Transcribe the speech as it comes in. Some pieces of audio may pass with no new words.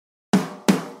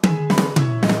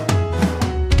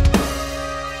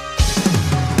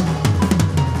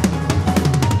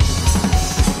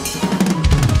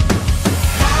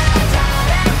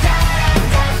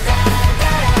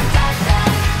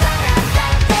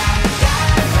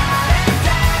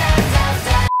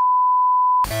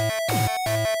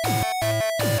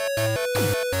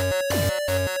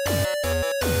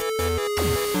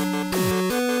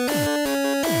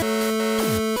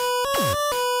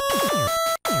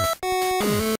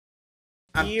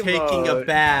I'm taking a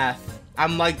bath.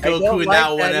 I'm like Goku in like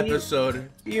that one episode.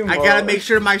 I gotta make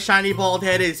sure my shiny bald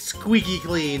head is squeaky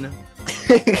clean.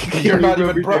 You're not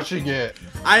even brushing it.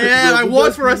 I am. I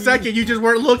was for a second. You just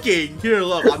weren't looking. Here,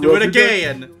 look. I'll do it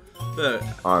again.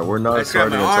 Alright, we're not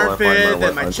starting until I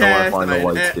then my chest, find then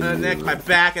my my neck, my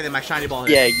back, and then my shiny ball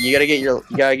head. Yeah, you gotta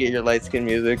get your light skin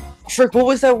music. Frick, what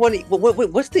was that one?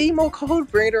 What's the emo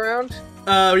called? Bring it around.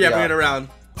 Yeah, bring it around.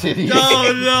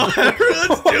 No,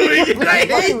 everyone's doing it. I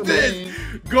hate this.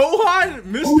 Gohan,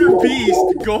 Mr. Beast,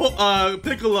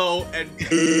 Piccolo, and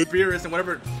Beerus, and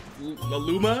whatever,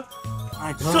 Luma.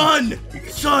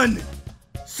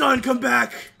 Son, come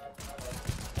back.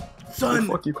 Son! What the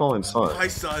fuck you calling son? Hi,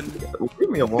 son. Leave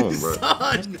me alone, bro.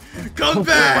 Son! Come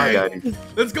back!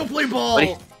 Let's go play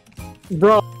ball!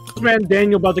 Bro, this man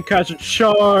Daniel about to catch a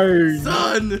charge!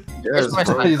 Son! Yes,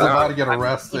 bro. He's about to get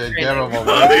arrested. Get him Come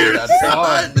away. here, That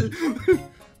son!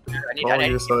 Call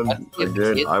your son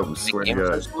again, I will swear to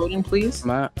God. Loading, please.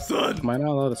 Son! Am I not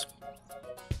allowed to...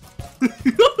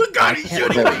 God, he's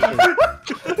shooting me!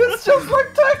 It's just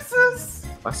like Texas!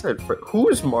 I said,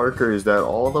 whose marker is that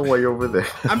all the way over there?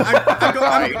 I'm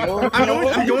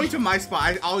going to my spot.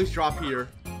 I always drop here.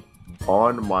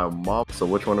 On my mom. So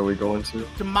which one are we going to?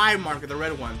 To my marker, the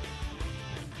red one.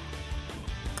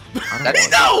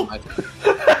 No!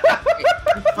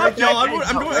 Fuck y'all,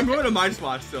 I'm going to my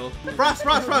spot still. Frost,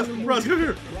 come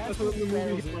here.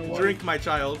 Drink, my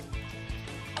child.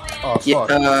 Oh,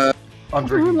 fuck. I'm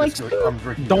drinking biscuit. I'm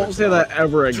drinking Don't say that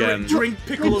ever again. Drink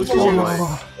Piccolo's juice.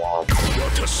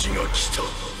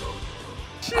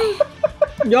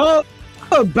 Yo,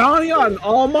 a bounty on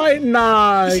All Might?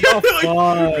 Nah,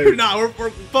 Nah, we're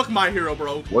fuck my hero,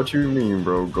 bro. What you mean,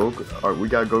 bro? Goku? We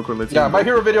got Goku in the team. Yeah, my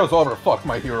hero video's over. Fuck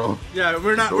my hero. Yeah,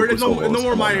 we're no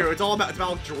more my hero. It's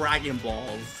about Dragon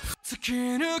Balls.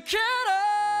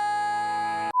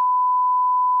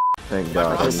 Thank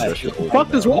God. Fuck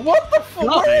this one. What the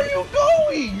fuck? Where are you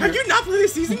going? Have you not played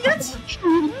this season yet?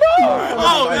 No!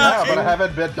 Oh, yeah, but I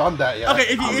haven't done that yet. Okay,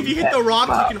 if you hit the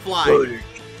rocks, you can fly.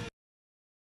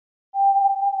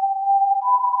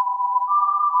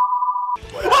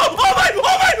 Oh my!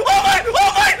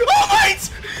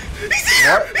 He's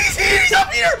here! He's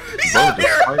up here! He's up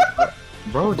here!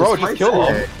 Bro, just kill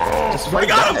him. I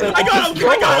got him!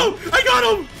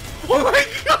 Oh my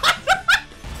god!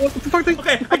 What the fuck?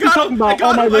 Okay, I got him!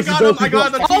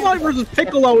 All Might versus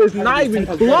Piccolo is not even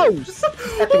close!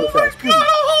 Oh my god, a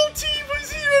whole team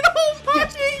was here! Oh my!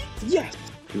 Yes!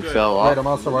 You Good. fell off. Wait, I'm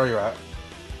also where you at.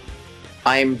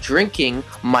 I'm drinking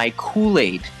my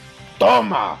Kool-Aid.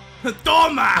 Toma!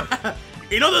 Toma!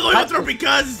 You know the otro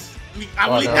because I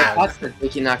will eat that. That's the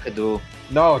thing you not could do.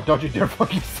 No, don't you dare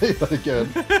fucking say that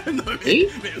again. Me?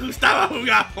 Gustavo who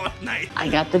got Fortnite. I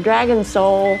got the dragon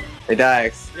soul. Hey,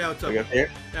 Dyacx. Yeah, what's up? We up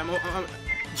here? Yeah,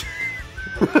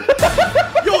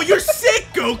 Yo, you're sick,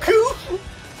 Goku!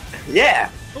 Yeah!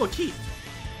 Oh, a key.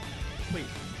 Wait.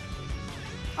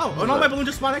 Oh, and all my balloon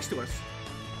just spawned next to us.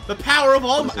 The power of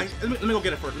all my... Let me go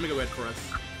get it first. Let me go get it for us.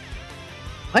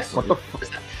 What the fuck?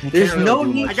 There's no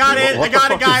need. I got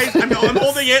it, guys. I'm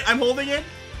holding it. I'm holding it.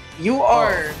 You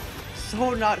are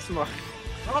so not smart.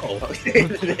 Oh.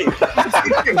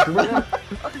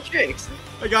 Tricks.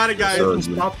 I got it, guys.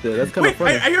 Stopped it. That's kind of Wait,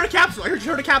 funny. I hear a capsule. I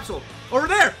heard a capsule. Over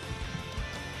there.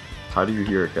 How do you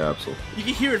hear a capsule? You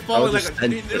can hear it falling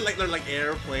they're like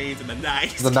airplanes in the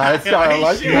night. The night sky,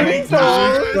 like shooting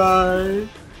stars.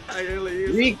 I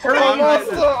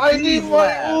need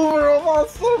my Uber,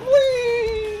 monster,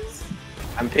 please.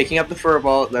 I'm picking up the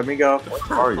furball. Let me go.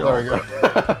 Where are you? There we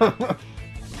go.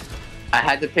 I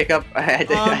had to pick up. I had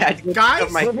to pick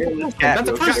up my hairless cat.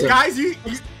 Guys, you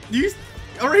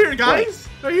over here, guys.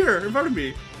 Right here, in front of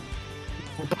me.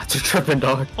 That's a tripping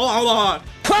dog. Hold on.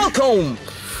 Welcome.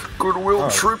 Goodwill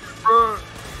trip.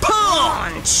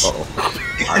 Punch.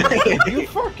 You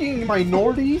fucking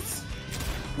minorities.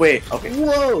 Wait. Okay.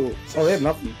 Whoa. Oh, they have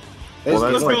nothing. Well,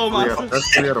 Let's go, monster. That's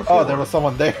 3 out of 4. Oh, there was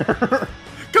someone there.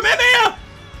 Come in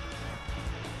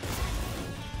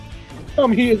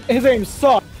here. His aim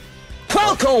sucks.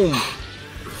 Welcome.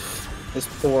 This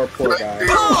poor guy.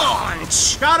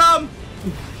 Punch. Got him.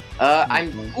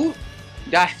 I'm. Ooh,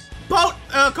 guys. Boat.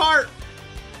 Car.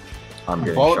 I'm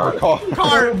getting Boat shot. or car?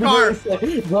 Car.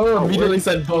 Bro immediately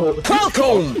said boat.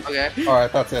 Welcome. Okay.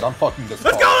 Alright, that's it. I'm fucking this.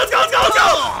 Let's go.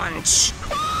 Punch.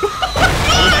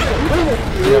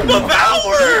 The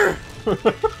power.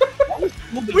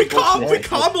 we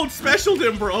comboed specialed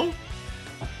him, bro.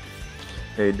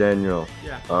 Hey Daniel.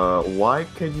 Yeah. Why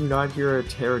can you not hear a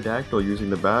pterodactyl using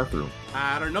the bathroom?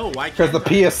 I don't know. Why? Because the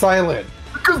P is silent.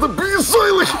 Because the B is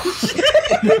silent.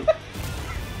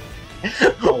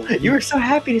 You were so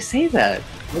happy to say that.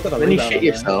 Look at the Then you rebound shit on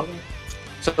yourself.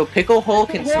 So Pickle Hole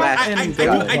can smash.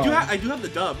 I do have the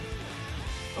dub.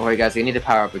 Oh wait, guys, you need to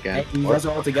power up again. Hey, you guys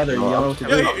are all together. You all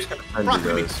together.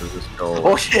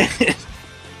 Oh shit!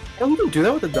 Oh, you can do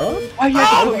that with the dog? Oh,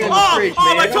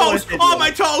 My toes! Oh,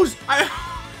 my toes!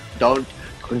 Don't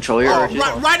control your urges.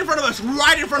 Right in front of us!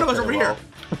 Right in front of us over here!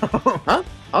 Huh?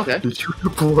 Okay. Did you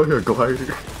deploy a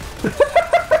glider?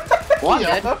 What?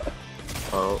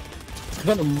 Oh.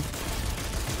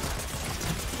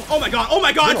 Oh my god! Oh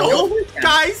my god!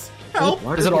 Guys! Help!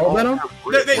 Is it all Venom?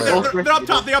 They're up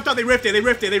top! They're up top! They rifted! They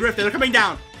rifted! They rifted! They're coming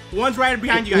down! One's right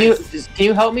behind you guys! Can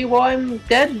you help me while I'm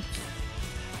dead?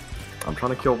 I'm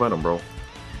trying to kill Venom, bro.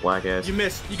 Black ass. You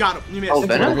missed. You got him. You missed. Oh,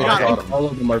 Venom? You got him. All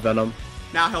of them are Venom.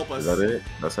 Now help us. Is that it?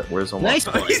 That's it. Where's all Nice.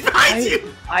 He's behind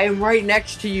you! I am right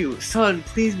next to you. Son,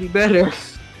 please be better.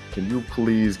 Can you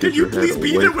please Can get you your please head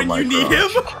be away there from when my you need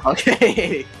crotch? him?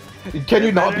 Okay. Can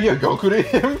you not be a Goku to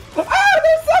him?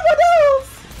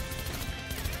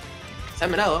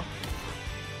 Salmonella.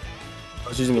 I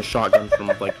was using a shotgun from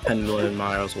like 10 million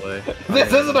miles away.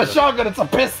 This isn't a shotgun, it's a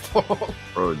pistol!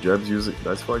 Bro, Jeb's using.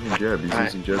 That's fucking Jeb. He's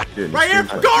using Jeb's kid. Right here!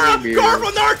 Gara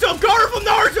from Naruto! Gara from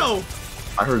Naruto!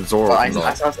 I heard Zoro. Well, I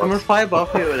saw someone fly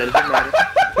above you, and it doesn't matter.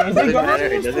 It doesn't matter.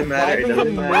 It doesn't matter. It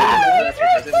doesn't matter.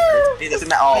 It doesn't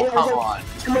matter. Oh, come on.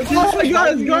 Oh my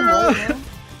god, it's Gara!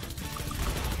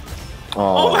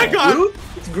 Oh my god! Groot?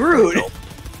 It's Groot.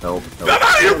 Help. I'm out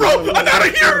of here, bro! I'm out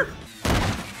of here!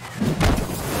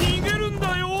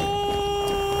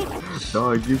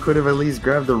 Dog, you could have at least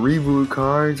grabbed the reboot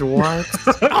cards. What?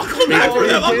 I'll go back for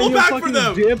them! I'll go back for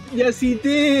them! Dip. Yes, he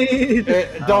did!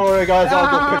 Don't worry, guys, I'll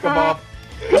go pick him up.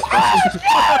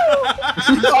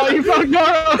 Oh, you fucked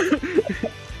Gara!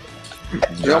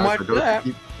 Don't mind for that.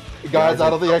 Guys, I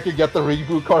don't think I can get the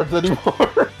reboot cards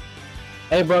anymore.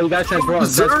 Hey, bro, you got a chance for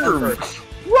us. Reserve.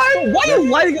 Why are you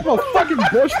lighting up a fucking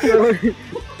bush for?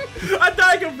 I thought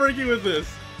I could break you with this.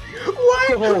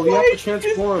 What? Oh, you have to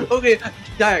transform. Okay,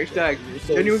 Dyacx.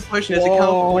 Genuine question: as a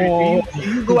California, do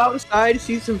you go outside,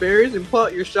 see some bears, and pull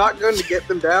out your shotgun to get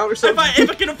them down, or something? If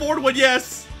I can afford one,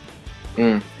 yes.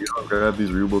 You don't grab these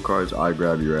reboot cards, I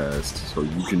grab your ass, so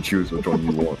you can choose which one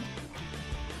you want.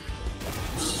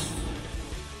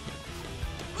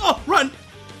 Oh, run!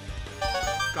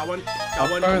 Got one. Got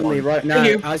one. Currently, right now,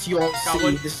 you. as you all Got see,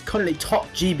 one. this is currently top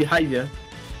G behavior.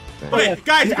 Okay,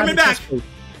 guys, coming back.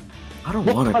 I don't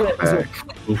want to go back.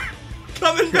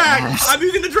 Coming back. I'm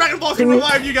using the Dragon Balls to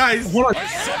revive you guys. Hold on.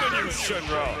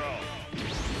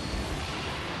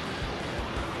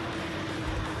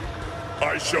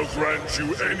 I shall grant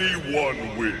you any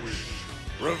one wish.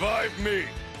 Revive me.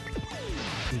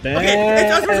 Okay,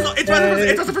 it's us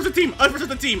versus the team. Us versus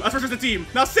the team. Us versus the team.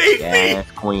 Now save me.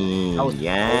 Queen.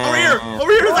 Yeah. Over here.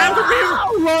 Over here. Sam, over here.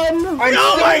 Run!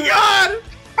 Oh my god.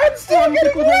 I'm still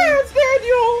getting rats,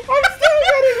 Daniel! I'm still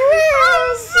getting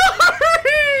I'm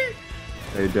sorry.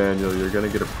 Hey Daniel, you're gonna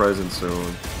get a present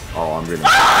soon. Oh, I'm getting.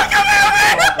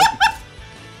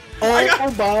 Guys?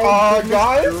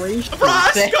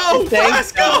 Frosco!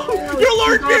 Frosco! Your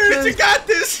Lord Beerus, you got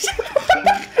this!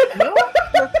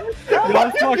 Y'all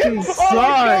fucking suck!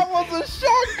 That was a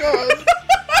shotgun!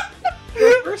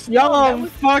 Y'all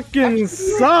fucking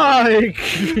suck!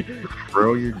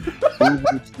 Bro, you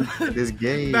this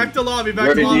game. Back to lobby,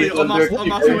 back to lobby. I'm also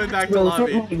going back to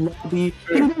lobby.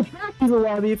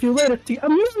 If you let it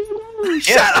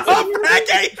Shut up, Craig!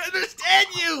 I understand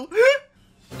you!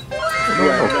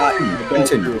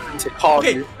 Continue.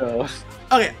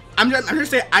 Okay, I'm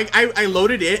just saying, I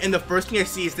loaded it, and the first thing I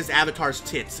see is this avatar's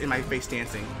tits in my face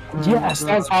dancing. Yes,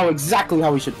 that's exactly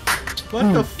how we should.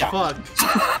 What the fuck?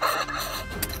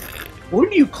 What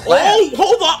do you clap?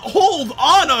 Oh, hold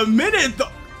on a minute!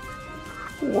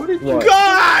 What did you?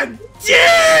 God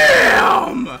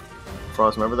damn!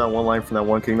 Frost, remember that one line from that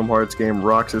one Kingdom Hearts game?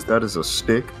 Roxas, that is a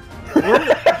stick.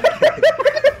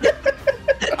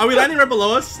 Are we landing right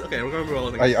below us? Okay, we're going below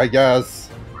us. I guess.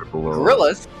 Right below.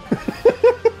 Gorillas.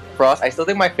 Frost, I still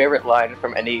think my favorite line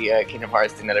from any Kingdom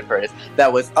Hearts thing that I've heard is,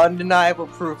 "That was undeniable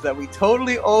proof that we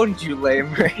totally owned you,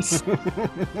 lame race."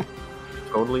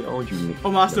 Totally owned you.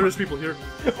 Oh, Master, there's people here.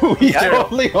 We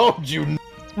totally owned you.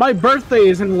 My birthday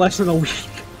is in less than a week.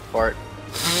 Fort.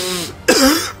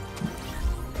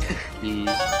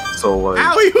 So like.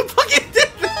 Ow, you fucking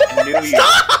did that!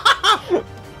 Stop!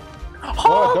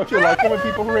 Oh, don't you like it when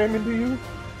people ram into you?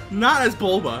 Not as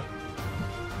Bulba.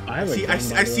 I see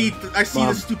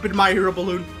the stupid My Hero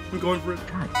balloon. I'm going for it.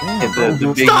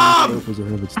 The big Stop!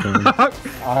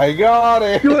 I got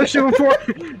it. You wish it before.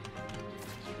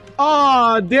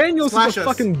 Aw, Daniel's Slash a us.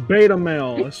 fucking beta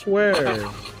male, I swear.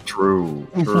 True.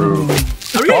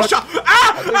 I'm getting shot.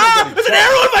 Ah! There's an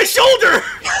arrow in my shoulder!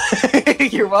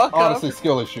 You're welcome. Honestly,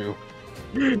 skill issue.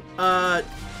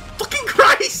 Fucking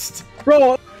Christ!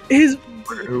 Bro, his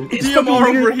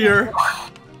DMR over here.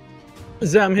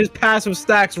 Zem, his passive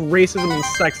stacks racism and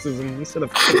sexism instead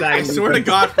of I swear to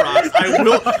God, Frost,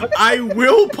 I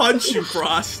will punch you,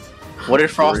 Frost. What did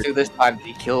Frost do this time? Did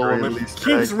he kill a woman?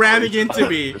 Keeps ramming into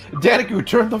me. Danica,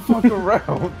 turn the fuck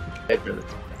around.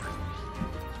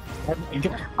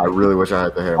 I really wish I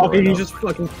had the hammer. Okay, right you now. just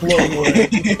fucking floating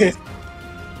away.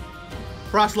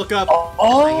 Frost, look up.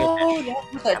 Oh,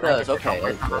 that's what that does.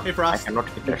 Okay. Hey, Frost. You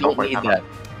don't need that.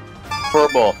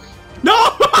 Furball. No!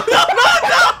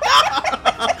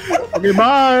 Okay,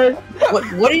 bye.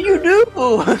 What do you do?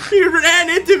 He ran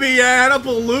into me and I had a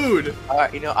balloon.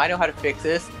 Alright, you know, I know how to fix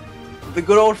this. The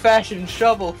good old-fashioned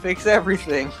shovel fix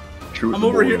everything. Shoot I'm the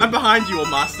over here. balloon. I'm behind you,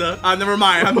 Omasta. Never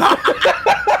mind. I'm not.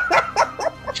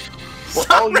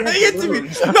 Stop running into me.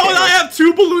 No, now I have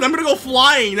 2 balloons. I'm gonna go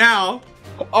flying now.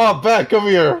 Oh, back, come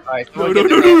here. Alright, No. Wait. No.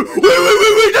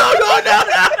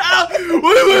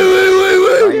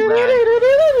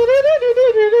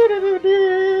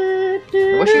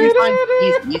 What should we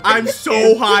find? I'm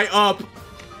so high up.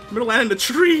 I'm gonna land in the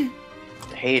tree.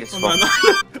 I hate it. Oh,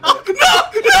 no.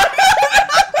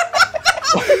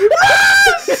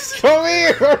 Come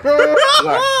here.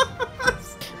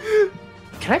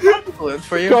 Can I grab the balloons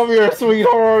for you? Come here,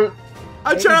 sweetheart.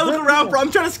 I'm trying to look around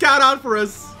I'm trying to scout out for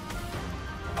us.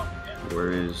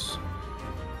 Where is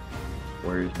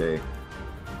Day?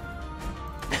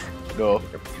 Go.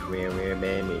 Where,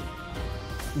 baby?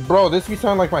 Bro, this be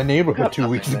sound like my neighborhood 2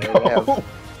 weeks ago.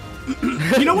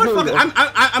 You know what? Fuck it.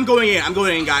 I'm going in. I'm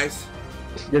going in, guys.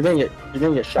 You're gonna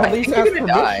get shot. At least you're ask gonna permission.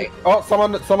 die. Oh,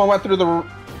 someone went through the.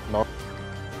 No.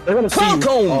 They're gonna see you.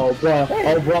 Falcon! Oh, bro.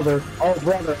 Oh, brother. Oh,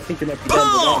 brother. I think you might be done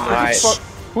with that. Nice.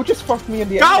 Who just fucked me in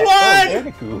the Got ass? one! Oh,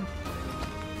 Danica.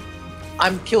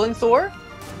 I'm killing Thor?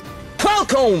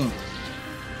 Falcon!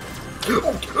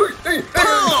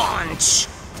 Punch!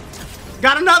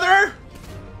 Got another?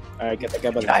 Alright, get the guy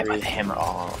by the Die by tree. the hammer.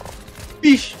 Oh.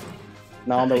 Fish!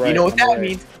 No, on the right. You know what on the that right.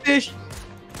 means? Fish!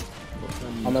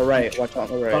 On the right. Watch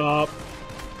out on the right.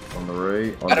 On the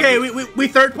right. On Okay, we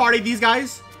third party these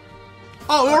guys.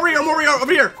 Oh, over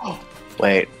here.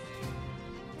 Wait.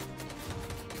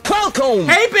 Falcon!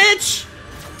 Hey, bitch!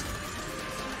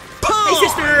 Hey,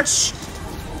 sister!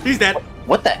 He's dead.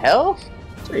 What the hell?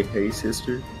 Say hey,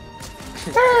 sister.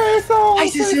 Hi,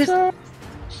 sister!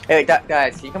 Hey,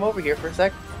 guys, can you come over here for a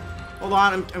sec? Hold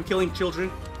on, I'm killing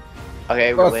children.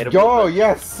 Okay, Let's relatable. go,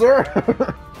 yes, sir.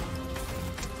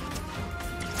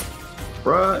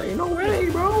 Bruh, ain't no way,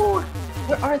 bro.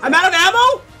 Where are they? I'm out of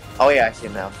ammo? Oh yeah, I see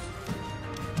him now.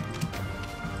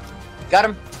 Got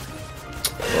him.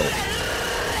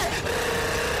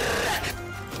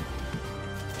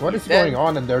 What is going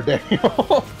on in there,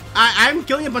 Daniel? I'm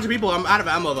killing a bunch of people. I'm out of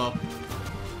ammo though.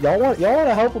 Y'all want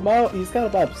to help him out? He's got a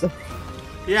bad.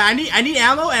 Yeah, I need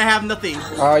ammo and I have nothing.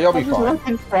 You'll be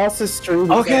fine. Across the street.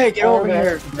 Okay, get over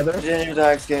here. Together.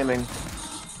 Dyacx Gaming.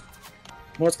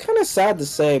 Well, it's kind of sad to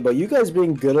say, but you guys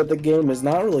being good at the game is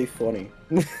not really funny.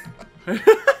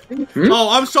 Oh,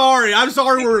 I'm sorry.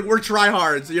 We're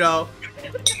tryhards. You know.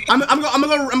 I'm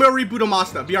gonna reboot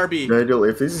Omasta. BRB. Daniel,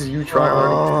 if this is you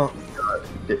tryharding,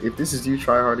 if this is you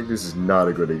tryharding, this is not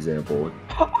a good example.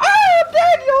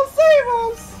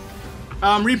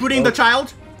 Rebooting the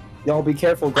child. Y'all be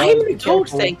careful, guys. I'm Be told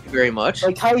careful. thank you very much.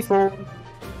 Like typhoon.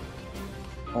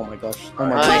 Oh my gosh. Oh my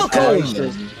Nice.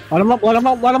 gosh. Let him up.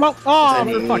 Oh,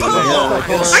 Any- fuck.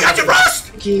 I got you,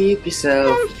 Rust. Keep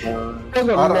yourself. I don't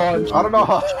know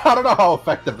how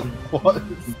effective it was.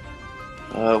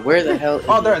 Where the hell?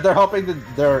 Oh, they're helping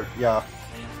yeah.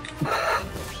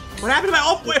 What happened to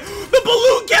my the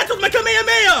balloon canceled my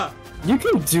Kamehameha? You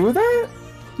can do that?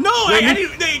 No,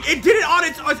 it did it on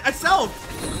itself.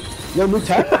 Yo, new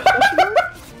tech?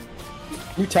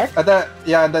 New tech? And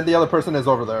then the other person is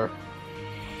over there.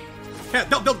 Yeah,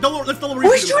 let's double reboot.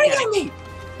 Who's shooting at me?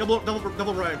 Double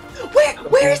run.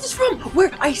 Where is this from?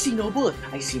 Where? I see no bullet.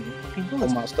 I see no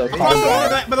bullets. Master, Where calm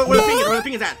down. the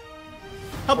ping is at?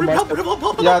 Help!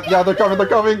 Yeah, they're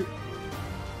coming.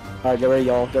 Alright, get ready,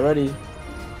 y'all. Get ready.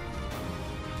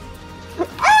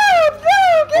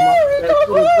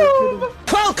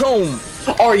 Falcon!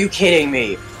 Are you kidding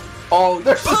me? Oh,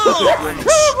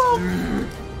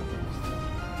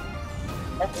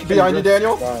 Behind you,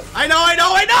 Daniel. I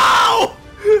know!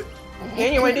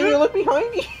 Daniel, why didn't you look behind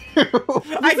me?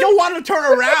 I don't want to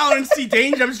turn around and see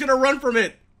danger. I'm just gonna run from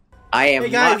it. I am Hey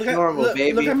guys, not normal,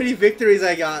 baby. Look how many victories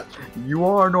I got. You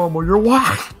are normal. You're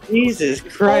whack. Jesus Oh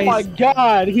Christ. my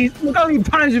god, look how many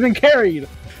times you've been carried.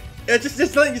 Just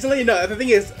to let you know, the thing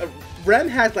is, Rem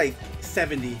has like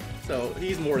 70, so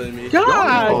he's more than me.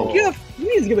 God, he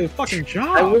needs to get a fucking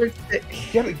job.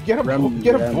 Get a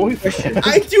boyfriend.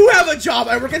 I do have a job.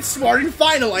 I work at Smart and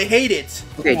Final. I hate it.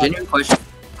 Okay, genuine question.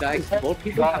 Guys, both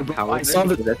people have power. That's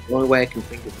the only way I can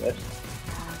think of it.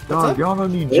 Dog, y'all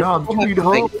don't need jobs. You need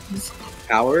hoes.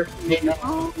 Power?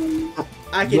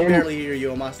 I can barely hear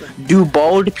you, Amasta. Do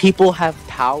bald people have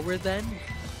power then?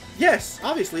 Yes,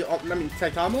 obviously. I mean,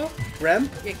 Saitama, Rem,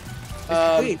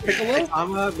 Piccolo,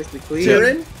 Mr. Clean.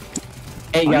 Jiren.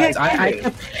 Hey guys,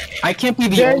 I can't be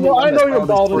the Daniel, only one I know you're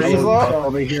bald as Frieza.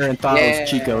 over here and thought it was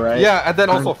Chico, right? Yeah, and then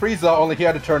also Frieza, only he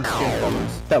had to turn skin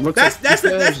colors. That looks That's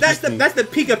the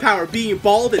Pika power, being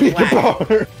bald and black.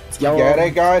 Get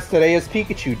it, guys? Today is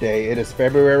Pikachu Day. It is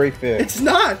February 5th. It's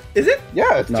not, is it?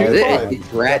 Yeah, it's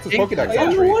 2-5. That's his Pokédex I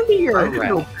entry. wonder you're I didn't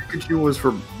know Pikachu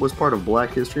was part of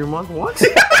Black History Month. What?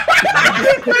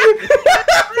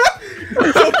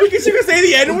 So Pikachu can say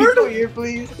the N-word? Here,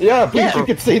 please. Yeah, Pikachu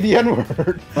can say the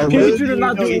N-word. Pikachu did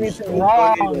not do anything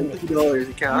wrong. $50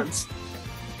 accounts.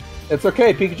 It's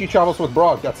okay. Pikachu travels with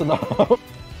Brock. That's enough.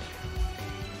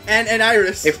 And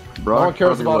Iris. No one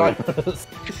cares about Iris.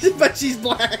 But she's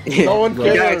black. No one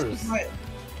cares. I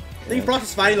think Frost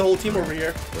is fighting the whole team over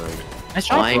here.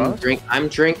 I'm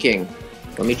drinking.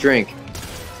 Let me drink.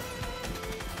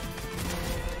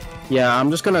 Yeah,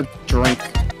 I'm just gonna drink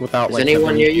without Is like.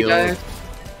 anyone near you guys?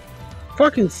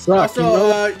 Fucking sucks.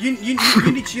 Also, you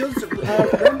need shields,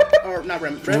 Rem? Or not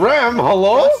Rem. Rem,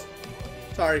 hello? Frost?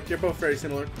 Sorry, you're both very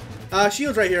similar.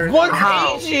 Shields right here. What's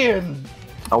Asian?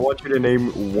 I want you to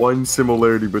name one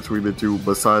similarity between the two,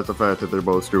 besides the fact that they're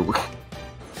both stupid.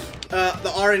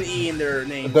 The R and E in their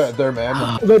names. They're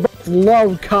man. They both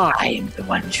love cock. I am the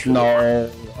one true. No.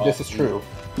 This is true.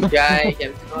 Guy,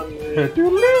 get on me.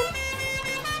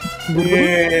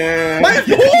 My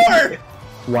four!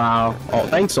 Wow. Oh,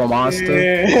 thanks,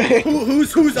 Omasta.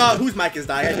 Whose mic is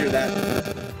dying? I hear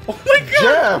that. Oh my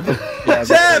god!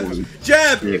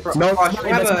 Jeb! No,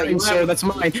 that's mine, sir. That's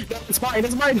mine. That's mine.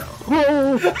 That's mine.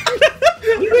 Oh. What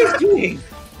are you guys doing?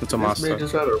 It's This man Omasta.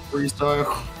 just had a freestyle.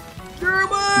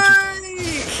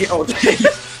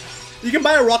 You can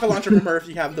buy a rocket launcher from her if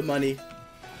you have the money.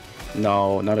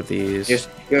 No, none of these.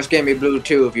 You're scaring me blue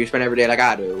too if you spend every day like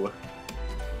I do.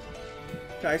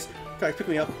 Guys, pick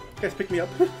me up. Guys, pick me up.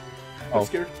 Oh. I'm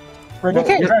scared. We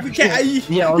can't. We can't.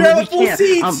 Yeah, You have a full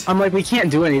seat. I'm like, we can't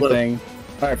do anything.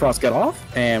 All right, Frost, get off,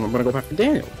 and we're gonna go back to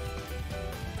Daniel.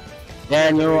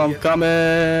 Daniel, I'm coming.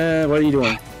 What are you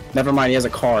doing? Never mind, he has a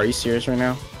car. Are you serious right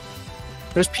now?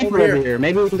 There's people over here.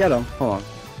 Maybe we can get them. Hold on.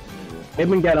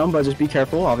 Maybe we can get them, but just be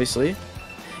careful, obviously.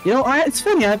 You know, it's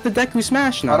funny. I have the Deku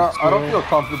Smash now. I don't feel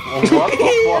comfortable. What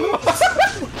the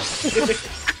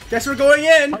fuck? Guess we're going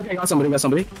in. Okay, got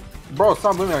somebody. Bro,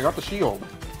 stop moving. I got the shield.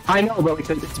 I know, but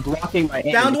it's blocking my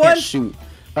aim. Downed You can't one? shoot.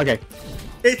 Okay.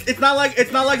 It's not like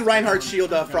Reinhardt's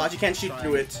shield, Frost. You can't shoot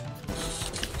through it.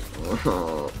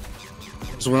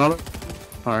 There's one other.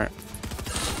 All right.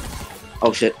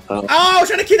 Oh shit. Oh, I was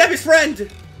trying to kidnap his friend.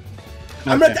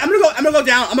 I'm gonna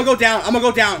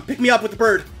go down. Pick me up with the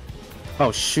bird.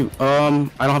 Oh shoot. I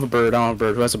don't have a bird.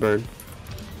 Who has a bird?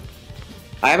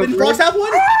 I have a Didn't bird. Frost have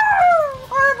one?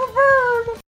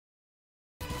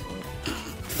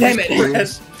 Damn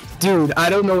it. Dude, I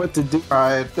don't know what to do.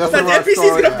 Alright, That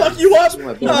NPC's gonna fuck you up.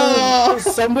 Oh.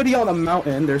 Somebody on a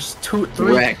mountain. There's three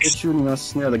people shooting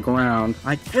us near the ground.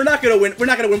 We're not gonna win. We're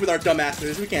not gonna win with our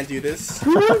dumbasses. We can't do this.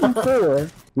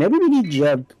 Maybe we need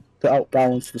Jeb to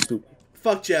outbalance the stupid.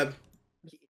 Fuck Jeb.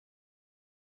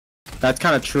 That's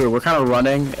kind of true. We're kind of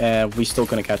running, and we still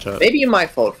couldn't catch up. Maybe my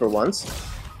fault for once.